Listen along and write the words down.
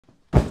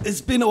It's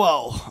been a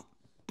while.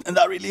 And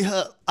that really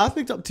hurt. I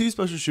picked up two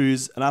special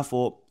shoes and I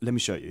thought, let me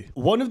show you.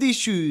 One of these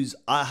shoes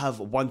I have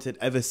wanted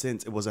ever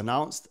since it was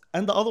announced,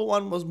 and the other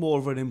one was more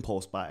of an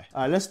impulse buy.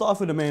 All right, let's start off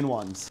with the main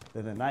ones.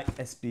 They're the Nike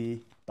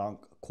SB Dunk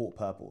Court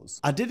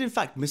Purples. I did in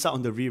fact miss out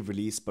on the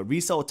re-release, but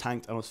resale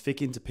tanked and I was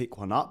thinking to pick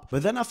one up.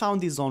 But then I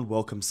found these on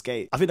Welcome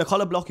Skate. I think the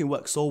color blocking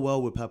works so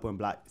well with purple and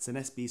black. It's an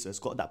SB, so it's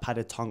got that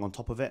padded tongue on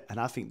top of it. And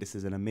I think this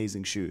is an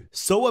amazing shoe.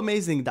 So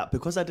amazing that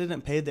because I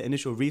didn't pay the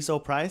initial resale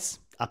price,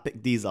 I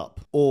picked these up,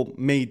 or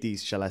made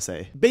these, shall I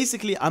say.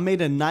 Basically, I made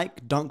a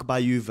Nike Dunk by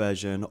You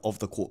version of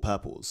the Court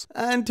Purples.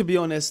 And to be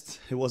honest,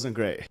 it wasn't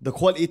great. The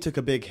quality took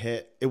a big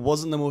hit. It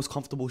wasn't the most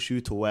comfortable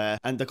shoe to wear,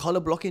 and the color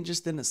blocking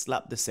just didn't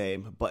slap the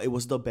same, but it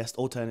was the best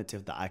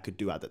alternative that I could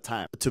do at the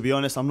time. To be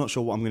honest, I'm not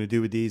sure what I'm gonna do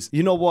with these.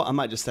 You know what? I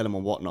might just sell them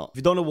on Whatnot. If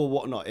you don't know what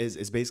Whatnot is,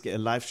 it's basically a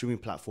live streaming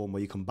platform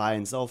where you can buy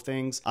and sell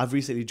things. I've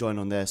recently joined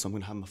on there, so I'm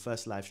gonna have my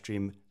first live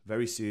stream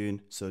very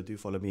soon, so do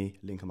follow me,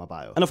 link in my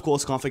bio. And of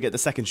course, can't forget the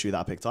second shoe that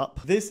I picked up.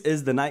 This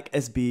is the Nike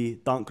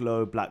SB Dunk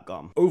Low Black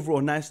Gum.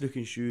 Overall, nice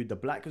looking shoe. The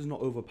black is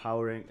not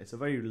overpowering. It's a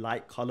very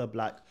light color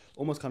black,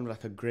 almost kind of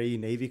like a gray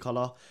navy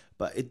color,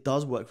 but it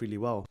does work really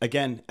well.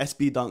 Again,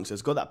 SB Dunks,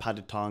 it's got that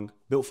padded tongue,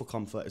 built for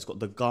comfort. It's got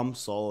the gum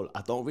sole.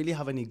 I don't really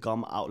have any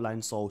gum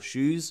outline sole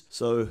shoes,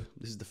 so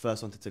this is the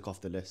first one to tick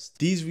off the list.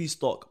 These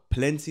restock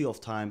plenty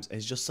of times.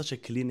 It's just such a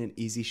clean and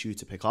easy shoe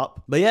to pick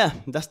up. But yeah,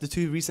 that's the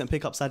two recent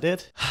pickups I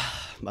did.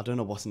 I don't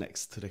know what's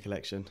next to the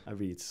collection. I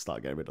really need to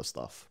start getting rid of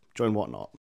stuff. Join Whatnot.